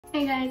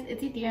Hey guys,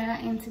 it's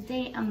Yadira and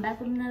today I'm back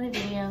with another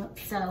video.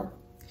 So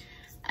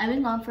I've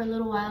been gone for a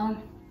little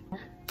while,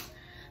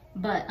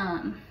 but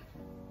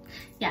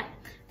yeah,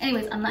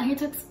 anyways, I'm not here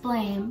to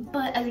explain,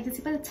 but as you can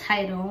see by the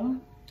title,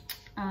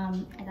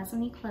 I got some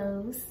new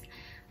clothes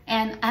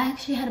and I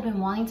actually had been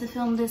wanting to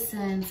film this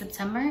in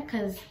September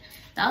because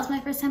that was my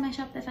first time I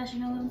shopped at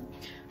Fashion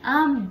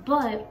Nova.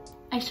 But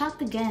I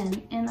shopped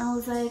again and I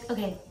was like,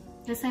 okay,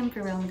 this time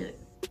for real I'm good.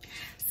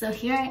 So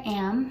here I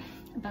am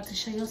about to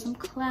show you some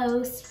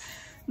clothes.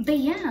 But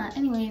yeah,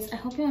 anyways, I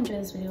hope you enjoy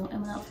this video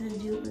and without further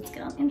ado, let's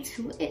get on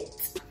into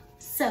it.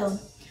 So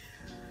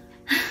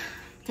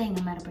dang,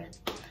 I'm out of breath.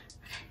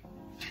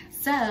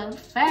 So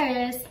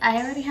first, I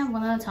already have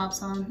one of the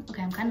tops on.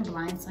 Okay, I'm kind of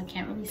blind so I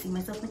can't really see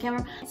myself in the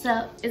camera.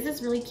 So it's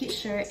this really cute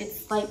shirt.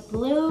 It's light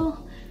blue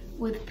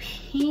with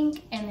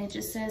pink and it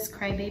just says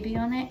Crybaby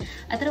on it.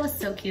 I thought it was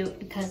so cute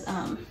because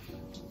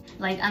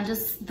like I'm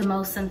just the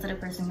most sensitive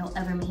person you'll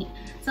ever meet.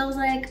 So I was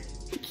like,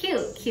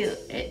 cute.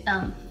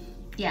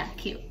 Yeah,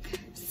 cute.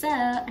 So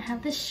I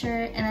have this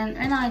shirt and then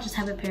right now I just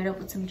have it paired up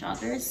with some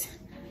joggers.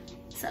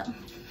 So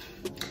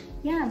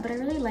yeah, but I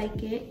really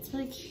like it. It's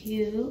really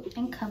cute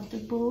and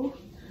comfortable.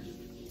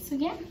 So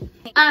yeah.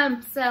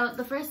 So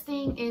the first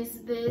thing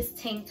is this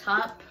tank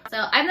top.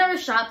 So I've never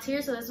shopped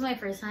here, so this is my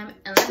first time.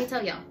 And let me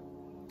tell y'all,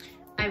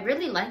 I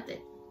really liked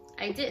it.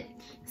 I did.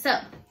 So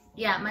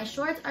yeah, my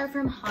shorts are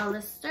from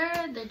Hollister.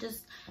 They're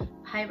just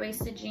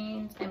high-waisted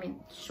jeans. I mean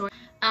short.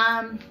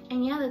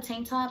 And yeah, the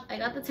tank top, I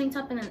got the tank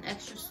top in an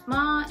extra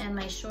small and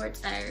my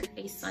shorts are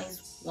a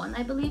size 1,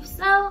 I believe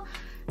so.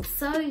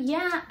 So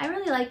yeah, I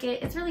really like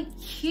it. It's really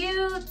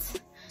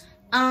cute.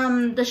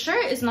 The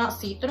shirt is not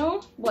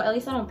see-through. Well, at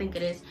least I don't think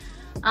it is.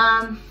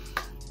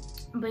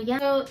 But yeah,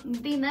 so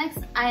the next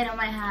item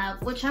I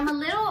have, which I'm a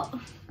little,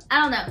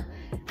 I don't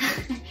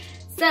know.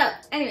 So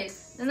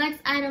anyways, the next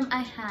item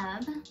I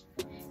have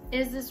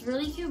is this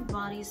really cute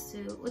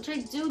bodysuit, which I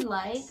do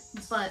like,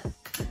 but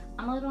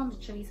I'm a little on the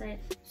chubby side,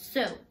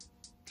 so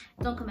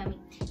don't come at me.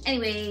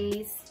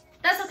 Anyways,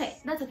 that's okay.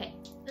 I still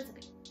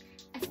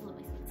love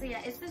myself. So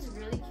yeah, it's this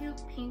really cute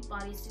pink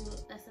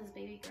bodysuit that says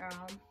baby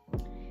girl.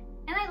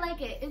 And I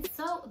like it. It's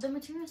so, the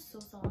material is so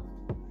soft.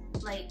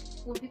 Like,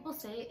 when people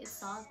say it's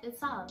soft, it's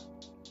soft.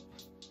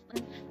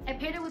 I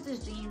paired it with this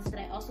jeans that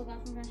I also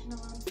got from Fashion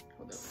Nova.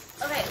 Hold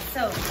up. Okay,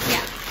 so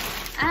yeah.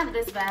 I have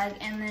this bag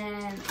and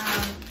then,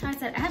 like I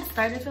said, I had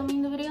started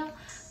filming the video.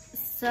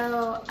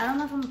 So I don't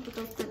know if I'm gonna put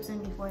those clips in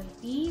before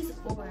these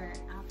or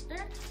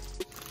after.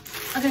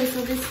 Okay,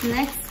 so this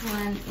next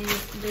one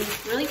is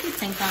this really cute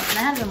tank top and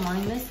I have been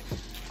wanting this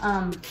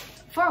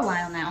for a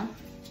while now.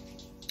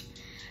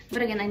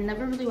 But again, I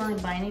never really wanted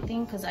to buy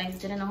anything because I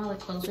didn't know how the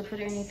clothes would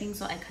fit or anything,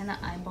 so I kind of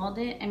eyeballed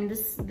it. I mean,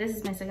 this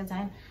is my second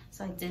time,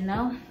 so I did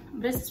know.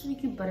 But it's this really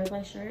cute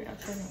butterfly shirt. I'll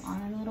show you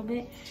on in a little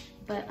bit.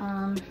 But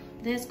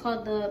this is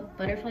called the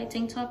butterfly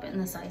tank top in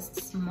the size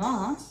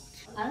small.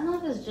 I don't know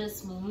if it's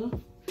just me,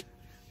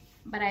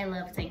 but I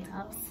love tank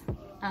tops.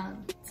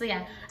 So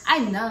yeah, I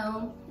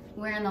know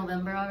we're in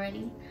November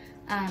already.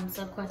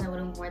 So of course I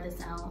wouldn't wear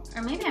this out,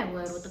 or maybe I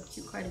would with a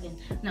cute cardigan.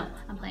 No,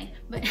 I'm playing.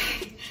 But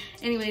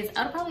anyways,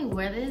 I would probably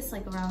wear this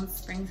like around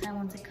springtime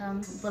once it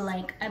comes. But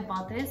like I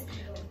bought this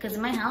because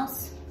in my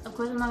house, of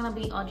course I'm not gonna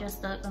be all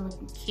dressed up and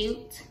looking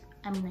cute.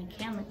 I mean, I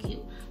can look cute,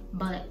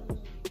 but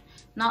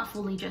not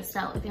fully dressed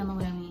out, if y'all know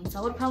what I mean. So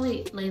I would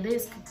probably, like,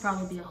 this could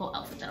probably be a whole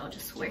outfit that I would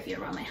just wear here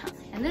around my house.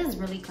 And this is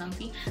really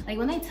comfy. Like,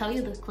 when they tell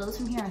you the clothes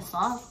from here are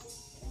soft,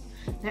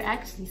 they're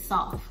actually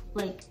soft.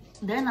 Like,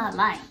 they're not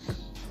lying.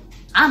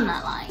 I'm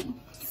not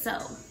lying. So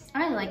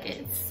I like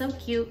it. It's so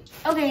cute.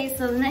 Okay,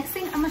 so the next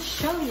thing I'm gonna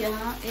show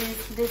y'all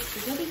is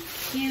this really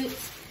cute,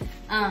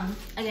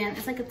 again,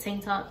 it's like a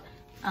tank top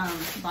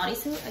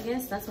bodysuit, I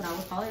guess that's what I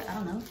would call it. I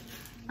don't know.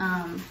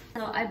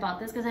 So I bought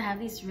this because I have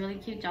these really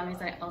cute joggers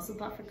that I also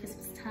bought for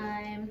Christmas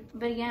time.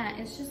 But yeah,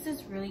 it's just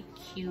this really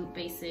cute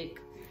basic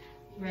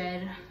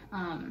red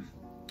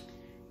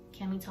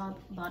cami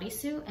top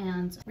bodysuit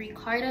and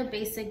Ricardo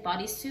basic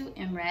bodysuit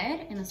in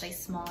red in a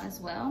size small as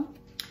well.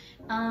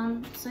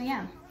 So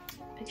yeah,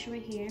 picture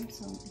right here.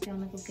 So if you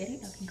want to go get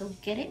it, I can go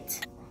get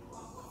it.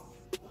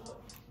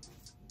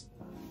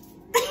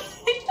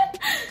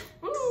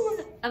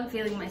 I'm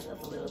feeling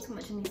myself a little too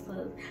much in these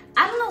clothes.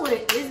 I don't know what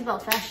it is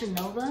about Fashion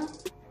Nova,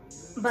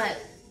 but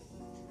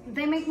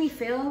they make me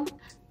feel,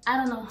 I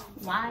don't know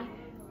why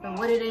or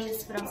what it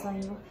is, but I'll tell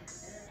you.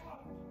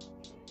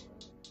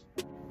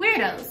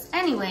 Weirdos.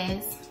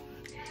 Anyways.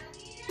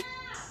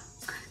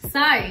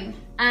 Sorry.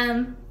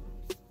 I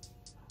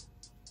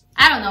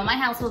don't know, my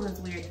household is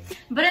weird.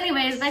 But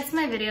anyways, back to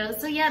my video.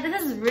 So yeah,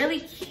 this is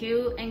really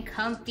cute and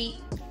comfy.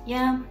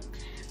 Yeah,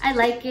 I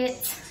like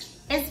it.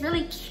 It's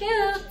really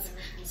cute.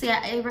 So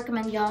yeah, I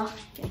recommend y'all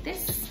get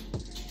this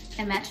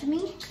and match with me,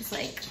 cause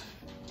like,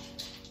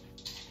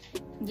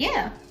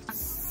 yeah.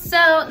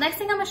 So next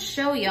thing I'm gonna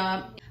show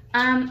y'all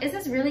is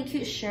this really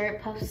cute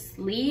shirt, puff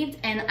sleeved,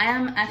 and I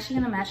am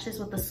actually gonna match this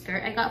with the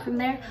skirt I got from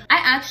there.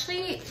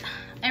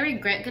 I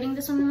regret getting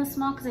this one in the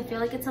small because I feel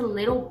like it's a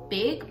little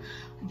big,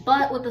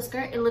 but with the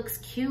skirt it looks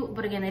cute,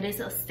 but again it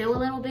is still a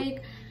little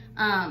big.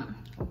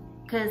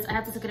 because I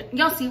have to look at it.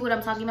 Y'all see what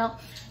I'm talking about?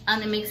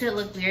 It makes it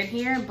look weird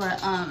here,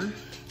 but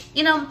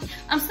you know,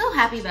 I'm still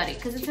happy about it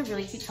because it's a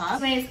really cute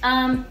top. Anyways,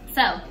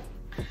 so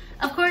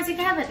of course you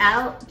can have it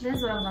out. This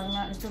is what I'm talking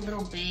about. It's a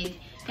little big.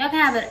 Y'all can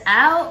have it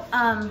out.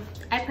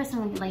 I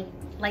personally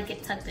like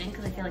it tucked in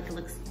because I feel like it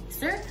looks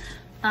nicer.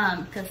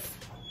 Because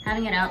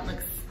having it out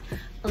looks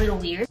a little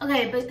weird.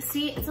 Okay, but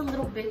see, it's a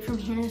little big from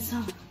here,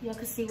 so y'all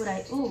can see what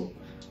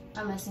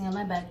I'm messing up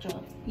my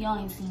backdrop. Y'all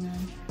ain't seen them.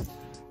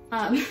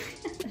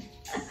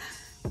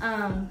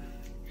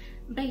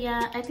 But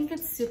yeah, I think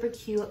it's super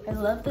cute. I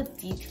love the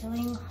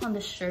detailing on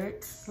the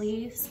shirt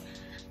sleeves.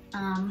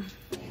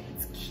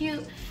 It's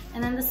cute.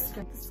 And then the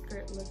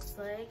skirt looks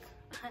like,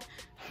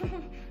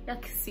 y'all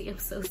can see I'm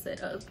so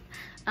set up.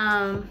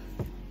 And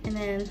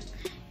then,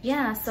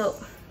 yeah, so,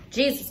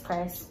 Jesus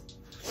Christ.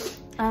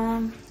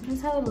 This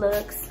is how it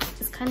looks.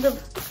 It's kind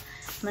of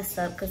messed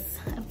up because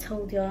I've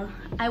told y'all.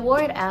 I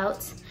wore it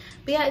out.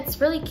 But yeah, it's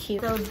really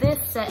cute. So this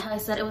set, how I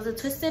said, it was a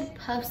twisted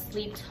puff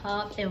sleeve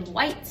top in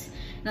white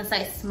in a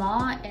size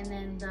small, and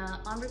then the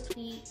on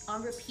repeat,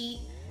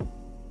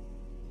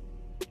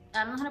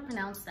 I don't know how to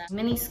pronounce that,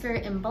 mini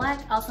skirt in black,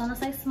 also in a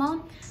size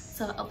small.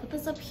 So I'll put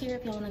this up here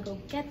if you want to go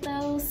get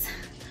those.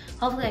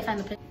 Hopefully I find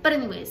the picture. But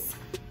anyways,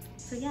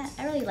 so yeah,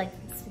 I really like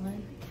this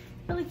one.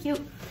 Really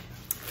cute.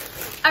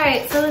 All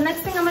right, so the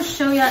next thing I'm gonna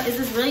show y'all is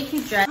this really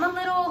cute dress. I'm a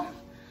little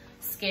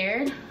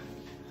scared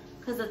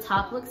because the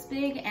top looks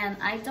big and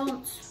I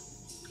don't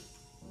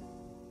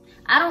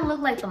look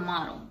like the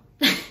model.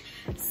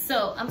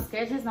 So I'm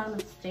scared it's not gonna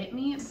fit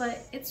me,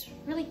 but it's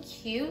really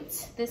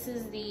cute. This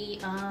is the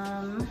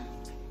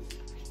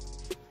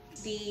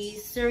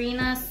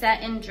Serena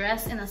satin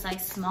dress in a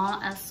size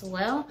small as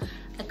well.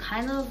 I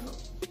kind of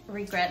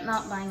regret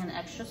not buying an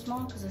extra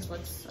small because this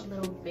looks a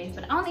little big,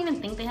 but I don't even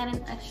think they had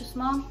an extra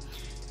small.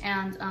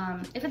 And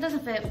if it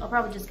doesn't fit, I'll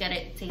probably just get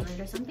it tailored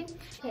or something.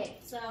 Okay,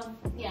 so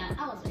yeah,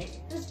 I was right.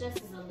 This dress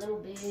is a little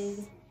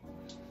big.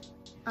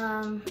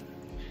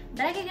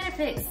 But I can get it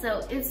fixed.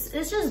 So it's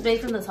just big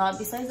from the top.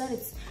 Besides that,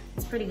 it's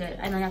pretty good.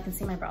 I know y'all can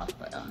see my bra,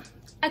 but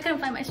I couldn't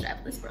find my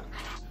strapless bra.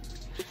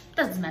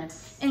 Doesn't matter.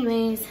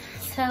 Anyways,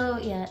 so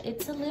yeah,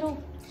 it's a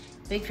little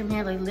big from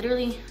here, like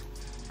literally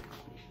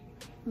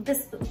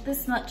this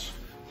much.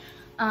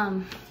 So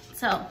I'm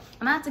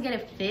gonna have to get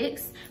it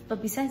fixed.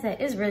 But besides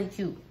that, it's really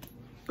cute.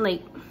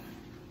 Like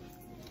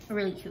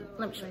really cute.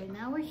 Let me show you.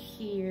 Now we're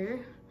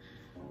here.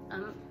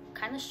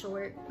 Kind of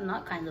short,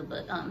 not kind of,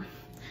 but I'm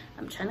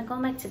trying to go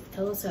on my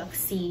tiptoes so I can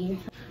see.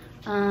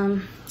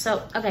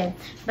 So okay,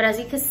 but as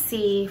you can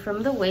see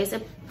from the waist,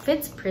 it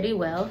fits pretty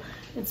well.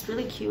 It's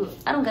really cute.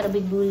 I don't got a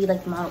big booty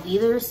like the model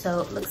either,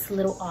 so it looks a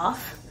little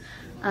off.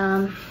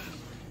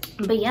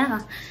 But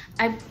yeah,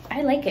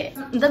 I like it.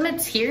 The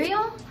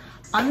material,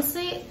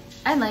 honestly,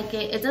 I like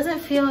it. It doesn't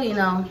feel, you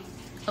know,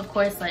 of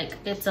course, like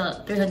it's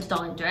a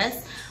 $300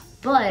 dress,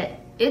 but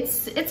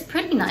it's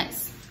pretty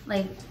nice.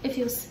 Like it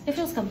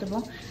feels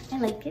comfortable. I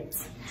like it.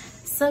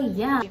 So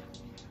yeah,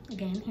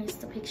 again, here's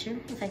the picture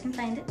if I can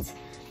find it.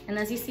 And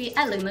as you see,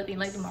 I look nothing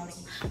like the model,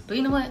 but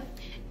you know what?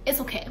 It's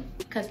okay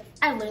because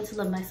I learned to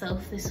love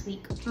myself this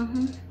week.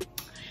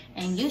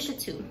 And you should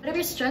too. But if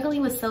you're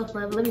struggling with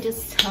self-love, let me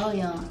just tell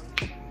y'all,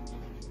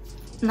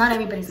 not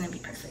everybody's gonna be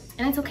perfect.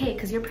 And it's okay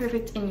because you're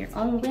perfect in your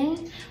own way.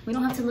 We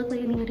don't have to look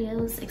like anybody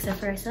else except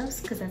for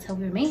ourselves because that's how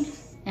we were made.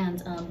 And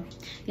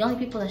the only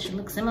people that should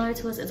look similar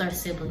to us is our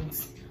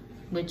siblings,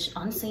 which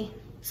honestly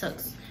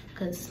sucks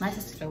because my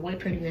sisters are way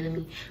prettier than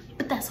me,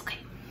 but that's okay.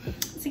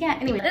 So yeah,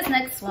 anyway, this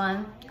next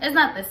one is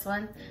not this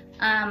one.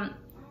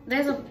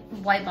 There's a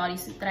white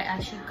bodysuit that I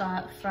actually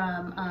got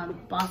from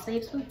Boss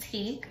Babes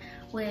Boutique,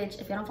 which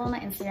if you don't follow my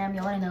Instagram,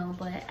 you already know,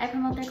 but I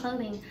promote their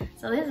clothing.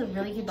 So this is a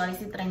really cute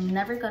bodysuit that I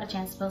never got a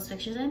chance to post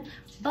pictures in,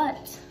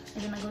 but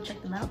if you wanna go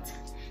check them out,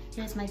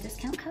 here's my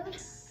discount code,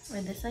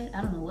 or this side,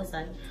 I don't know what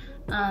side.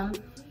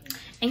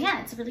 And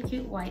yeah, it's a really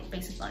cute white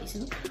basic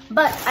bodysuit.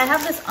 But I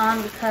have this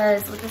on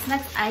because with this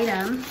next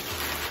item,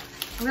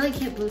 a really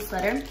cute blue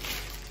sweater,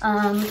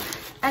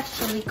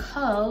 actually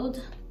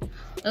called,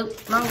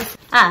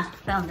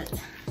 found it.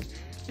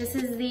 This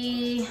is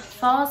the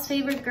Fall's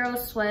Favorite Girl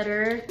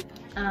sweater,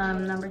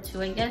 number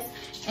 2, I guess,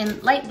 in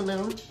light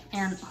blue.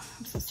 And oh,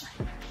 I'm so sorry.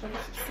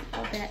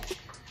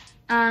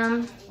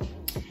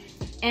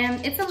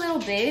 And it's a little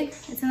big.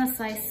 It's in a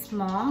size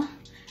small,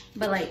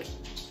 but like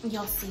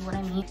y'all see what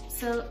I mean.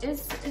 So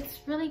it's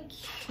really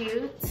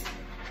cute.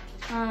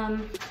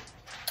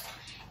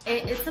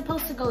 It's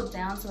supposed to go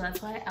down, so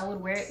that's why I would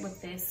wear it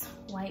with this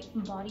white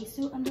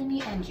bodysuit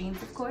underneath and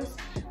jeans, of course.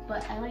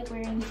 But I like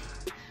wearing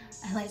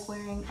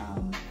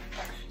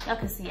y'all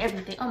can see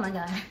everything. Oh my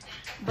god.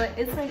 But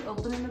it's like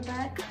open in the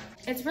back.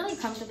 It's really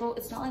comfortable.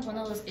 It's not like one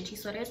of those itchy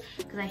sweaters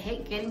because I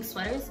hate getting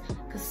sweaters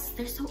because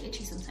they're so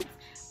itchy sometimes.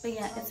 But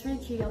yeah, it's really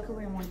cute. Y'all can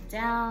wear one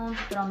down,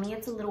 but on me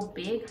it's a little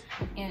big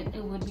and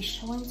it would be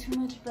showing too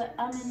much, but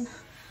I'm in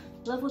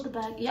love with the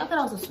back. Y'all could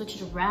also switch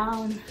it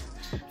around.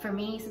 For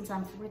me, since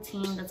I'm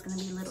 14, that's gonna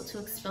be a little too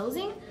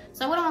exposing,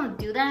 so I wouldn't want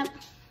to do that.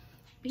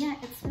 But yeah,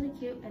 it's really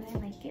cute and I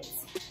like it.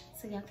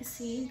 so y'all can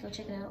see. Go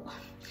check it out.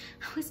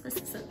 I always mess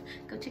this up.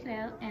 Go check it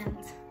out, and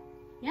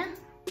yeah.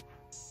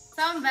 So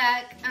I'm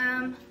back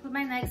with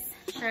my next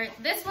shirt.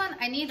 This one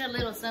I need a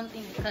little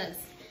something because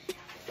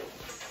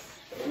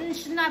it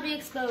should not be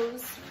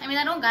exposed. I mean,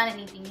 I don't got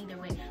anything either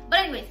way. But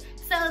anyways,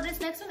 so this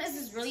next one is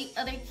this really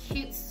other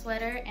cute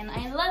sweater, and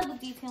I love the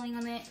detailing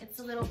on it. It's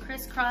a little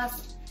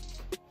crisscross.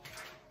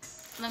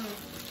 Let me.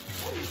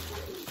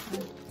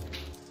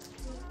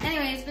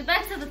 Anyways, but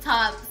back to the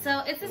top. So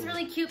it's this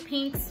really cute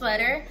pink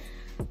sweater.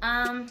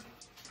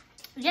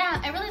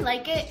 Yeah, I really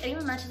like it. It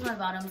even matches my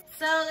bottom.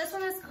 So this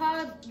one is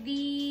called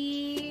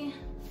the,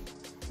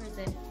 where is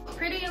it?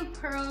 Pretty and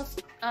Pearls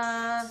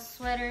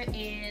sweater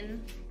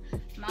in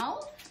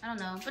mauve. I don't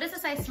know, but it's a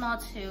size small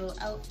too.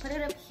 I'll put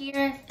it up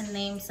here and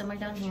name somewhere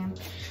down here.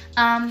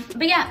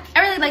 But yeah,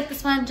 I really like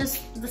this one.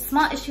 Just the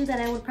small issue that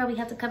I would probably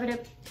have to cover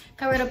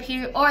it up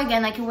here, or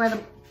again, I can wear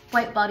the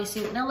white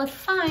bodysuit and it'll look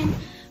fine.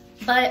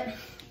 But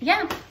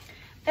yeah,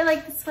 I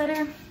like the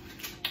sweater.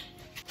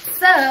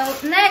 So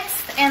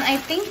next, and I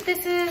think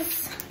this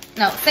is,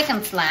 no,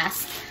 second to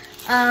last.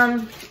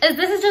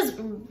 This is just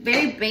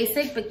very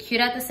basic but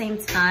cute at the same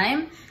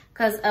time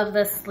because of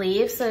the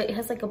sleeve. So it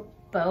has like a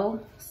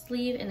bow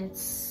sleeve and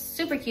it's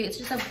super cute. It's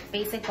just a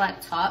basic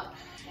black top.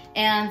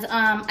 And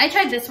I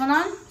tried this one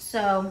on.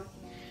 So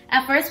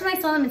at first when I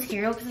saw the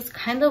material, because it's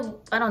kind of,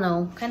 I don't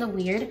know, kind of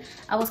weird,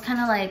 I was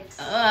kind of like,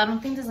 I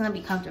don't think this is gonna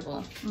be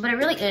comfortable. But it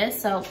really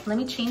is. So let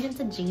me change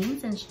into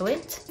jeans and show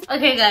it.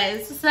 Okay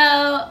guys,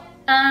 so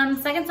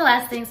second to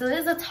last thing. So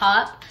this is a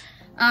top.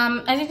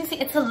 As you can see,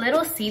 it's a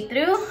little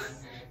see-through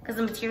because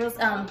the material's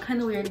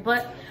kind of weird,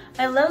 but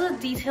I love the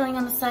detailing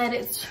on the side.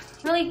 It's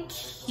really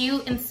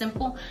cute and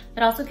simple,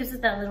 but also gives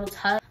it that little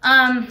touch.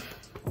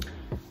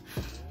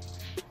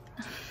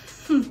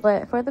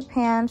 But for the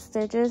pants,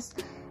 they're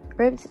just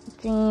ripped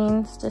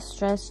jeans,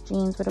 distressed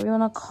jeans, whatever you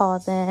want to call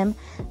them.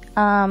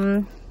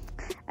 I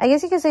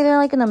guess you could say they're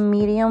like in a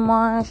medium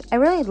wash. I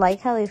really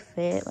like how they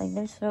fit. Like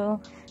they're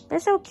so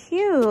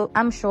cute.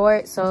 I'm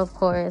short, so of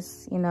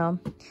course, you know,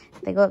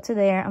 they go up to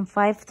there. I'm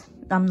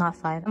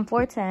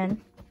 4'10",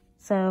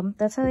 so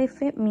that's how they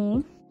fit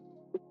me.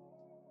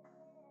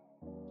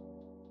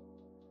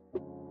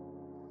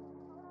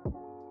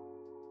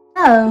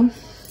 So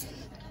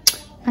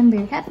I'm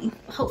very happy.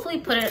 Hopefully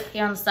put it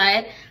here on the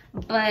side,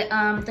 but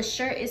the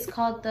shirt is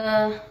called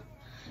the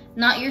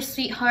Not Your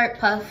Sweetheart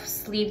puff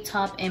sleeve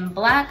top in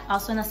black,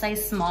 also in a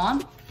size small.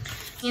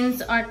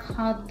 Jeans are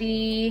called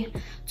the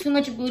Too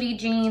Much Booty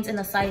jeans in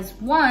a size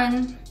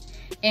 1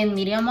 in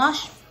medium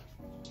wash.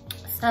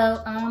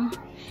 So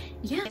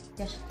yeah, you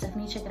should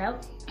definitely check it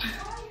out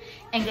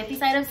and get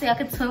these items so y'all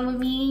can swim with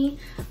me.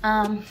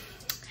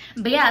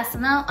 But yeah, so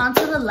now on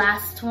to the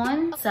last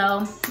one.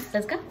 So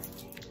let's go.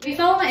 If you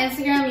follow my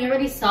Instagram, you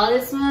already saw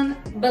this one,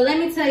 but let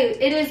me tell you,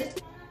 it is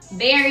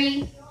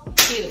very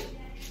cute.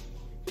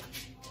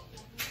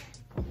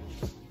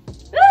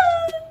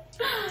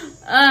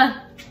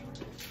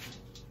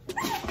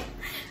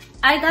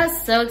 I got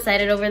so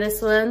excited over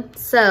this one.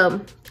 So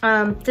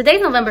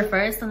today's November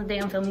 1st, on the day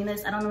I'm filming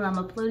this. I don't know when I'm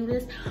uploading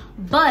this,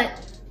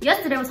 but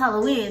yesterday was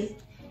Halloween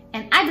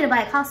and I didn't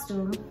buy a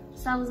costume.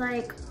 So I was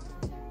like,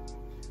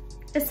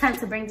 it's time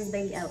to bring this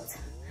baby out.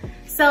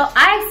 So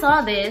I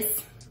saw this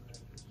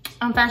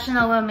on Fashion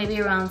Nova maybe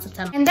around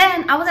September. And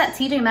then I was at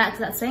TJ Maxx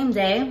that same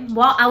day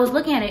while I was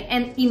looking at it,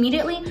 and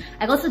immediately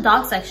I go to the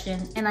dog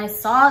section and I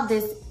saw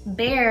this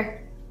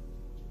bear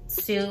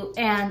suit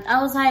and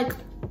I was like,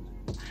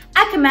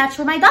 I can match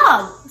with my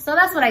dog. So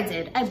that's what I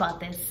did. I bought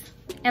this.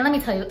 And let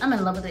me tell you, I'm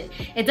in love with it.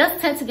 It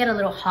does tend to get a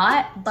little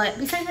hot, but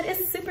besides that,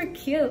 it's super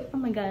cute. Oh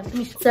my God.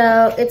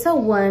 So it's a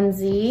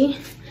onesie,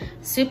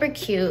 super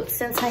cute.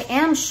 Since I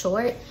am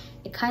short,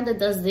 it kind of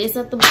does this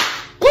at the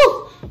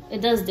bottom.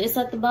 It does this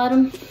at the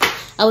bottom.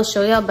 I will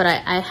show y'all, but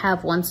I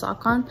have one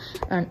sock on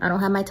and I don't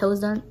have my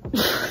toes done.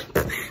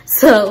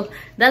 So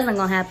that's not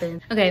gonna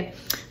happen. Okay,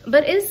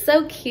 but it's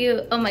so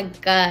cute. Oh my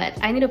God.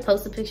 I need to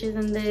post the pictures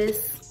in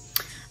this.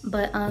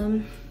 But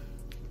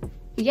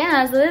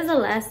yeah, so this is the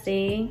last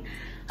thing.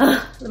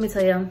 Let me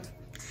tell you,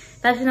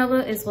 Fashion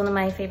Nova is one of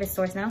my favorite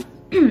stores now.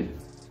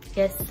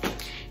 Yes,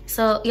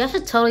 so y'all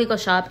should totally go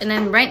shop. And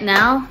then right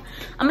now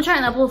I'm gonna try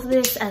and upload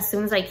this as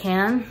soon as I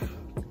can,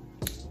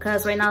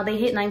 because right now they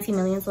hit 19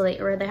 million, so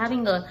they're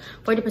having a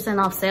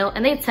 40% off sale,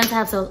 and they tend to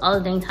have sales all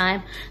the dang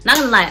time. Not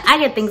gonna lie, I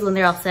get things when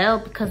they're off sale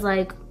because,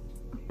 like,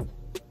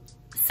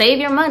 save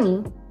your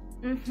money.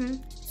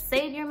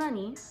 Save your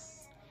money.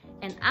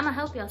 And I'm gonna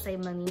help y'all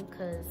save money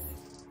because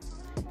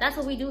that's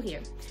what we do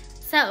here.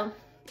 So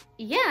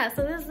yeah,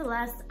 so this is the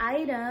last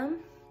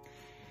item.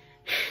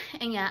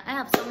 And yeah, I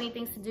have so many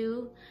things to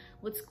do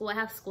with school. I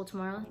have school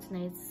tomorrow.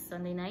 Tonight's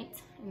Sunday night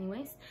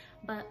anyways.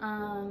 But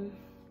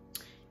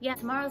yeah,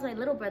 tomorrow's my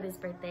little brother's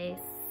birthday.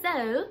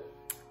 So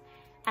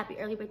happy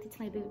early birthday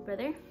to my baby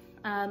brother.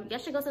 Y'all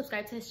should go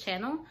subscribe to his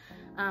channel.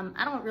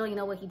 I don't really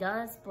know what he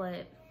does,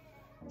 but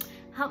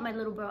help my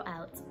little bro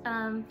out.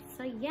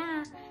 So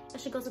yeah, y'all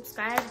should go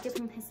subscribe, give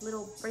him his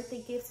little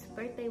birthday gifts,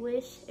 birthday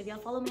wish. If y'all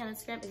follow me on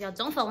Instagram, if y'all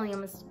don't follow me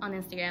on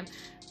Instagram,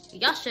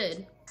 y'all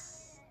should.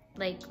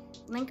 like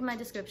link in my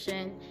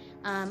description.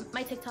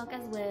 My TikTok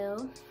as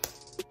well.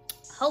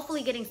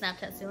 Hopefully getting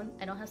Snapchat soon.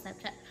 I don't have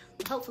Snapchat,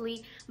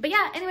 hopefully. But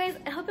yeah, anyways,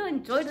 I hope you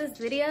enjoyed this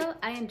video.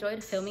 I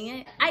enjoyed filming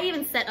it. I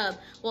even set up,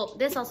 well,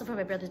 this also for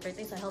my brother's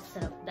birthday, so I helped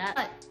set up that.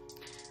 But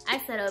I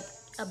set up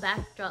a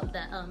backdrop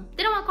that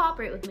didn't want to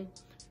cooperate with me,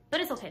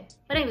 but it's okay.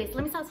 But anyways,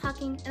 let me stop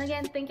talking. And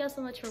again, thank y'all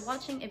so much for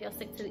watching if y'all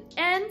stick to the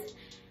end.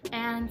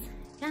 And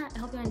yeah, I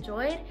hope you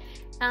enjoyed.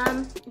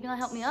 If y'all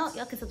help me out,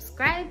 y'all can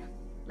subscribe,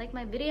 like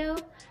my video,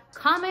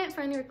 comment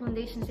for any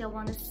recommendations y'all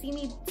want to see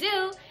me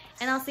do,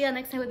 and I'll see y'all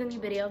next time with a new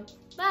video.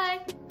 Bye.